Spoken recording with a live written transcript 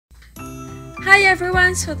Hi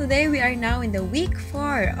everyone! So today we are now in the week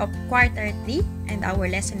 4 of quarter 3 and our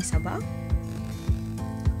lesson is about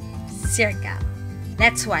circle.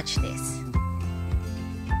 Let's watch this.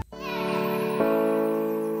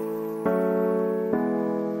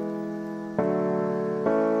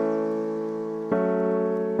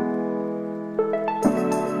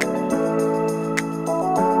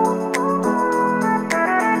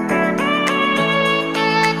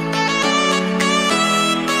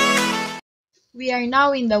 We are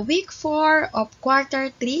now in the week 4 of quarter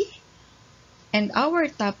 3 and our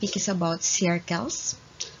topic is about circles,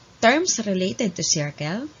 terms related to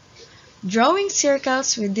circle, drawing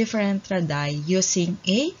circles with different radii using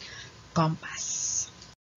a compass.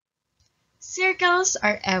 Circles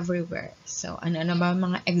are everywhere. So, ano ba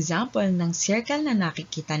mga example ng circle na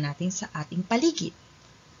nakikita natin sa ating paligid?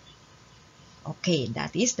 Okay,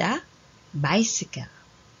 that is the bicycle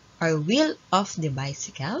or wheel of the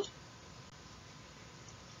bicycle,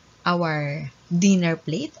 our dinner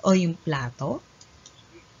plate o yung plato,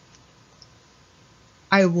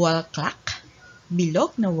 our wall clock,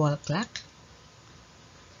 bilog na wall clock,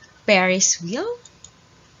 Ferris wheel,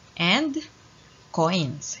 and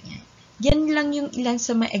coins. Ayan. Yan lang yung ilan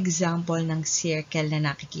sa mga example ng circle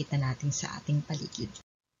na nakikita natin sa ating paligid.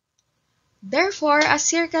 Therefore, a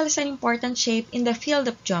circle is an important shape in the field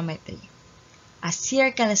of geometry. A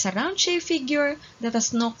circle is a round-shaped figure that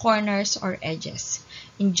has no corners or edges.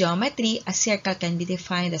 In geometry, a circle can be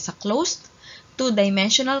defined as a closed,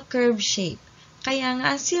 two-dimensional curved shape. Kaya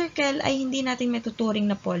nga, ang circle ay hindi natin matuturing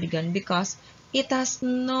na polygon because it has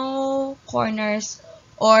no corners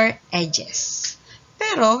or edges.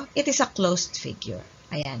 Pero, it is a closed figure.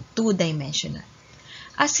 Ayan, two-dimensional.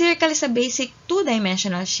 A circle is a basic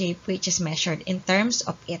two-dimensional shape which is measured in terms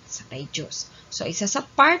of its radius. So, isa sa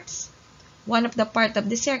parts, one of the part of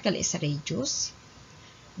the circle is a radius.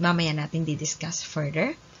 Mamaya natin di-discuss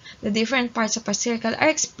further. The different parts of a circle are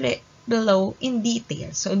explained below in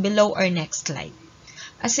detail. So, below our next slide.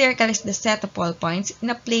 A circle is the set of all points in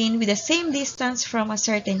a plane with the same distance from a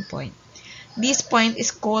certain point. This point is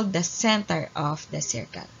called the center of the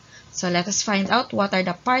circle. So, let us find out what are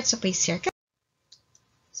the parts of a circle.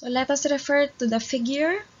 So, let us refer to the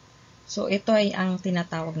figure. So, ito ay ang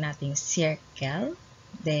tinatawag nating circle.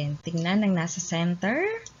 Then, tingnan ang nasa center.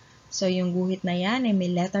 So, yung guhit na yan ay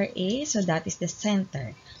may letter A. So, that is the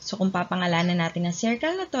center. So, kung papangalanan natin ang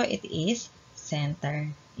circle na to, it is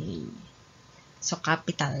center A. So,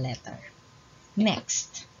 capital letter.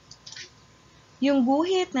 Next. Yung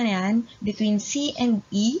guhit na yan, between C and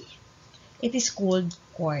E, it is called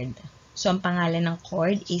chord. So, ang pangalan ng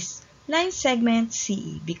chord is line segment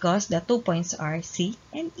CE because the 2 points are C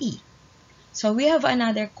and E. So, we have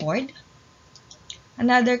another chord.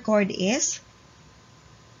 Another chord is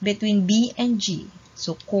between B and G.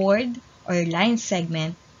 So, chord or line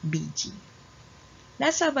segment BG.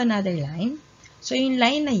 Let's have another line. So, yung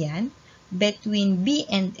line na yan, between B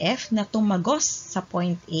and F na tumagos sa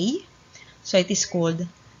point A. So, it is called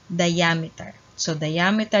diameter. So,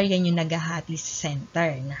 diameter, yan yung naghahati sa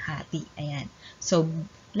center na hati. Ayan. So,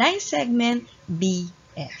 line segment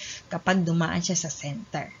BF kapag dumaan siya sa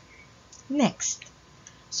center. Next.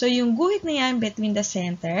 So, yung guhit na yan between the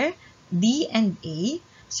center, D and A,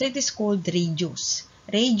 so it is called radius.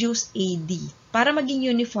 Radius AD. Para maging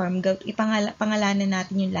uniform, pangalanan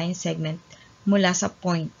natin yung line segment mula sa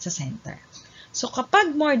point sa center. So,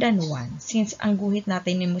 kapag more than 1, since ang guhit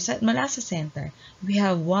natin mula sa center, we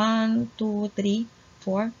have 1, 2, 3,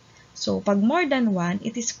 4. So, pag more than 1,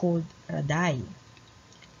 it is called radii.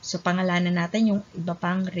 So, pangalanan natin yung iba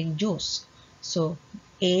pang radius. So,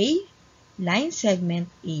 A, line segment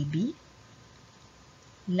AB,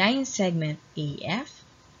 line segment AF,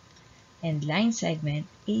 and line segment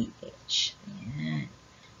AH. Ayan.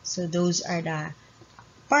 So, those are the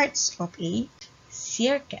parts of a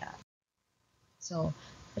circle. So,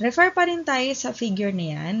 refer pa rin tayo sa figure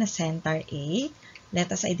na yan, na center A. Let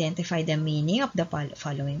us identify the meaning of the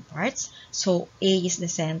following parts. So, A is the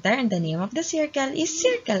center and the name of the circle is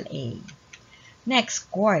circle A. Next,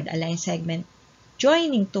 chord, a line segment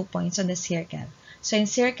joining 2 points on the circle. So, in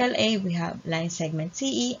circle A, we have line segment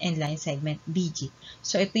CE and line segment BG.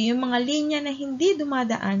 So, ito yung mga linya na hindi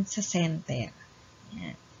dumadaan sa center.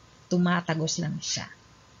 Ayan. Tumatagos lang siya.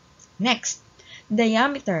 Next,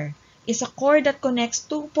 diameter is a chord that connects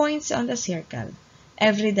 2 points on the circle.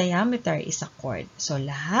 Every diameter is a chord. So,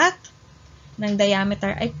 lahat ng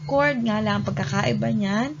diameter ay chord nga lang. Pagkakaiba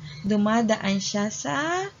niyan, dumadaan siya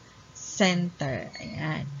sa center.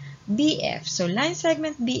 Ayan. BF. So, line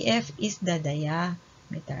segment BF is the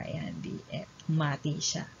diameter. Ayan, BF. Umati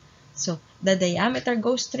siya. So, the diameter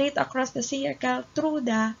goes straight across the circle through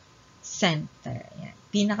the center. Yan.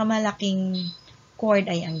 Pinakamalaking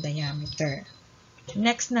chord ay ang diameter.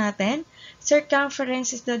 Next natin,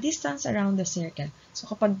 circumference is the distance around the circle.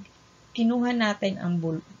 So, kapag kinuha natin ang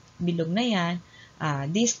bilog na yan,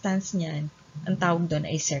 distance niyan, ang tawag doon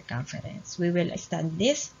ay circumference. We will study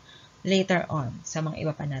this later on sa mga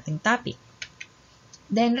iba pa nating topic.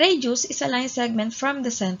 Then, radius is a line segment from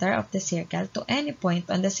the center of the circle to any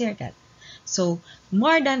point on the circle. So,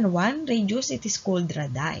 more than one radius, it is called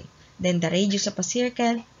radii. Then, the radius of a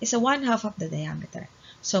circle is a 1/2 of the diameter.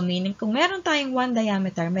 So, meaning, kung meron tayong 1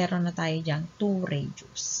 diameter, meron na tayo diyang 2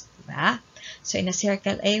 radius. Diba? So, in a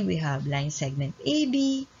circle A, we have line segment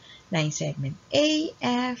AB, line segment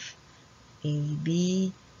AF, AB,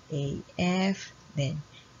 AF, then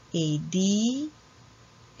AD,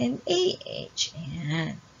 and AH.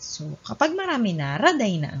 Ayan. So, kapag marami na,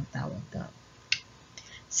 radii na ang tawag doon.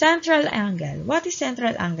 Central angle. What is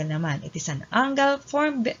central angle naman? It is an angle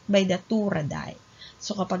formed by the 2 radii.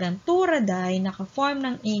 So, kapag ang 2 radii naka-form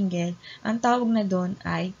ng angle, ang tawag na doon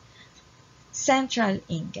ay central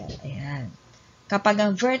angle. Ayan. Kapag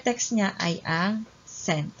ang vertex niya ay ang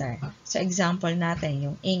center. So, example natin,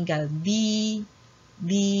 yung angle BAD.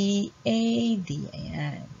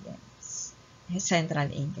 Ayan. Yes. Central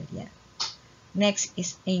angle yan. Next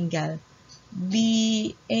is angle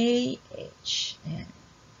BAH. Ayan.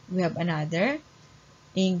 We have another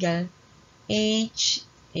angle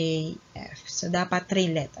HAF. So, dapat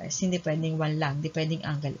 3 letters. Hindi pwedeng 1 lang. Hindi pwedeng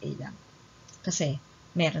angle A lang. Kasi,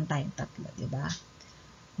 meron tayong 3, di ba?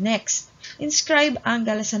 Next, inscribe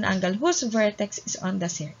angle as an angle whose vertex is on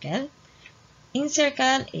the circle. In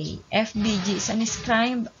circle A, FBG is an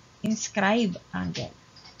inscribe angle.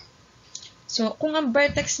 So, kung ang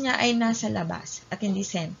vertex niya ay nasa labas at hindi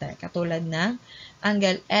center, katulad ng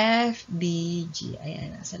angle FBG,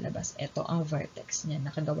 ayan, nasa labas. Ito ang vertex niya.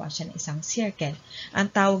 Nakagawa siya ng isang circle.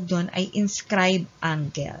 Ang tawag doon ay inscribe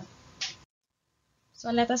angle.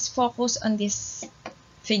 So, let us focus on this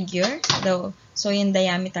figure. So, yung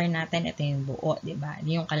diameter natin, ito yung buo, diba?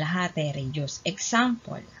 Yung kalahati, radius.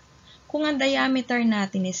 Example, kung ang diameter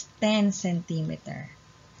natin is 10 cm,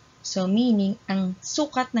 so, meaning, ang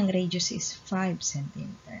sukat ng radius is 5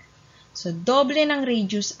 cm. So, doble ng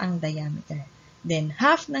radius ang diameter. Then,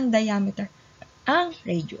 half ng diameter ang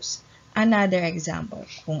radius. Another example,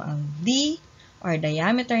 kung ang D or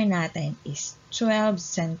diameter natin is 12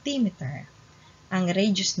 cm, ang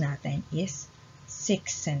radius natin is 6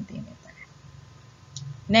 cm.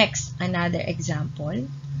 Next, another example.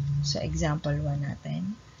 So, example 1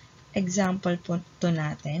 natin. Example 2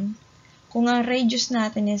 natin. Kung ang radius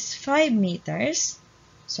natin is 5 meters,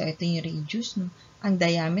 so ito yung radius, no? Ang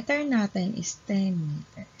diameter natin is 10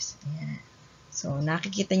 meters. Ayan. So,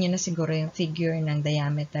 nakikita nyo na siguro yung figure ng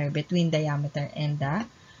diameter, between diameter and the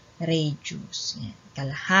radius. Ayan.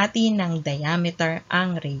 Kalahati ng diameter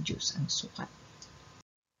ang radius, ang sukat.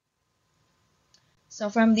 So,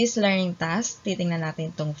 from this learning task, titingnan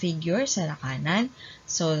natin itong figure sa kanan.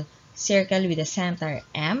 So, circle with the center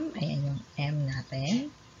M. Ayan yung M natin.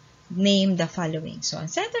 Name the following. So, ang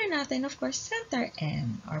center natin, of course, center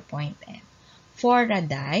M or point M. 4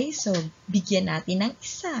 radii. So, bigyan natin ng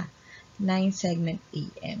isa. Line segment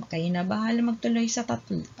AM. Kayo na bahala magtuloy sa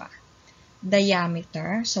 3 pa.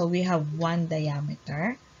 Diameter. So, we have 1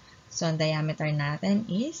 diameter. So, ang diameter natin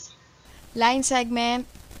is line segment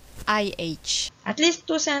IH. At least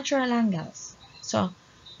 2 central angles. So,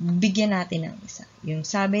 bigyan natin ng isa. Yung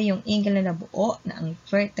sabi, yung angle na nabuo na ang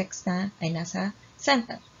vertex na ay nasa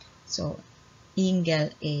center. So,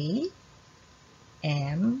 angle A,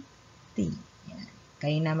 M, T. Yan.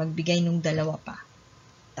 Kayo na magbigay ng 2 pa.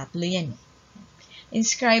 3 yan eh.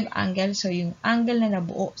 Inscribe angle, so yung angle na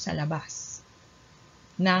nabuo sa labas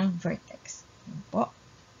ng vertex. Yan po.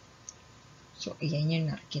 So, ayan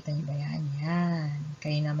yun. Nakikita niyo ba yan? Yan.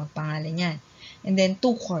 Kayo na magpangalan yan. And then,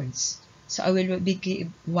 2 chords. So, I will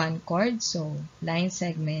give 1 chord. So, line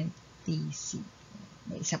segment TC.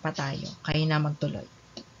 May isa pa tayo. Kayo na magtuloy.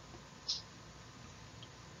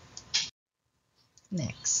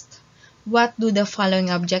 Next. What do the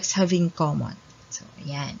following objects have in common? So,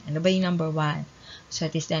 ayan. Ano ba yung number 1? So,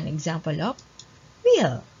 it is an example of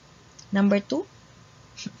wheel. Number 2?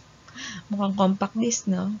 Mukhang compact disc,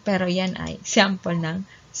 no? Pero yan ay sample ng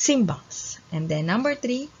cymbals. And then, number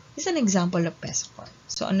 3 is an example of peso chord.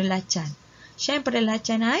 So, ano lahat yan? Siyempre,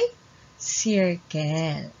 lahat yan ay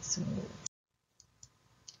circle. So,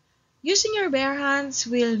 using your bare hands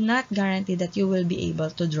will not guarantee that you will be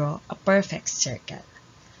able to draw a perfect circle.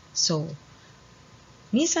 So,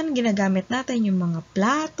 minsan ginagamit natin yung mga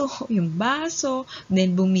plato, yung baso,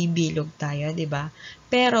 then bumibilog tayo, di ba?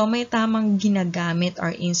 Pero may tamang ginagamit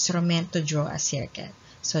or instrument to draw a circle.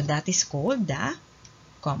 So, that is called the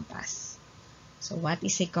compass. So, what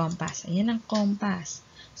is a compass? Ayan ang compass.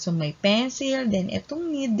 So, may pencil, then itong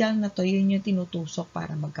needle na to, yun yung tinutusok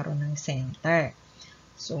para magkaroon ng center.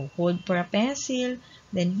 So, hold for a pencil,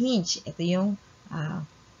 then hinge. Ito yung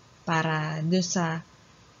para dun sa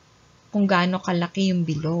kung gaano kalaki yung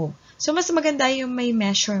bilog. So, mas maganda yung may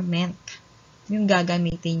measurement yung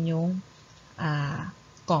gagamitin yung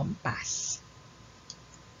compass.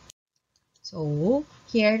 So,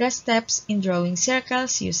 here are the steps in drawing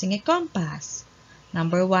circles using a compass.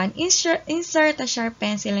 Number 1, insert a sharp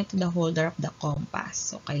pencil into the holder of the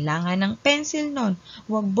compass. So, kailangan ng pencil nun.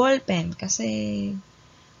 Huwag ballpen kasi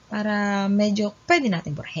para medyo pwede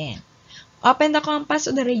natin burhen. Open the compass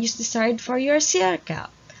to the radius desired for your circle.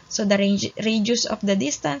 So, the radius of the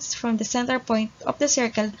distance from the center point of the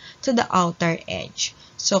circle to the outer edge.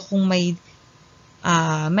 So, kung may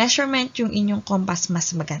measurement yung inyong compass,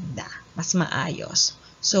 mas maganda, mas maayos.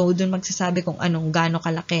 So, dun magsasabi kung gaano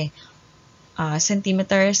kalaki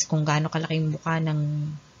centimeters, kung gaano kalaki yung buka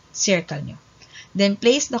ng circle nyo. Then,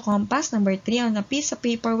 place the compass, number 3, on a piece of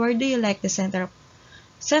paper. Where do you like the center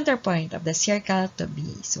point of the circle to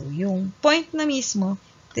be? So, yung point na mismo,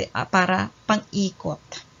 para pang-ikot.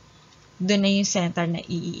 Doon na yung center na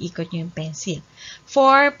iikot nyo yung pencil.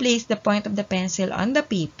 4, place the point of the pencil on the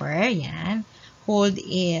paper. Yan. Hold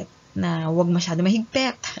it na huwag masyado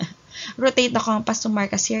mahigpit. Rotate the compass to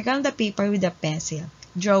mark a circle on the paper with the pencil.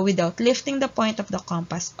 Draw without lifting the point of the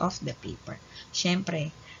compass off the paper.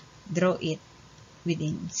 Siyempre, draw it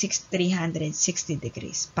within 360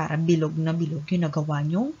 degrees para bilog na bilog yung nagawa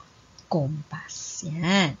nyong compass.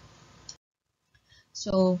 Yan.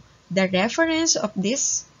 So, the reference of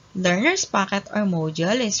this Learner's Pocket or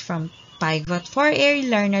module is from Pivot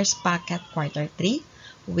 4A Learner's Pocket Quarter 3,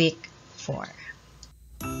 Week 4.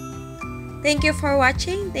 Thank you for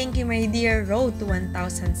watching. Thank you, my dear road to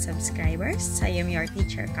 1,000 subscribers. I am your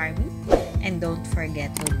teacher, Carmi. And don't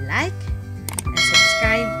forget to like and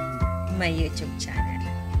subscribe my YouTube channel.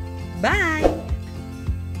 Bye!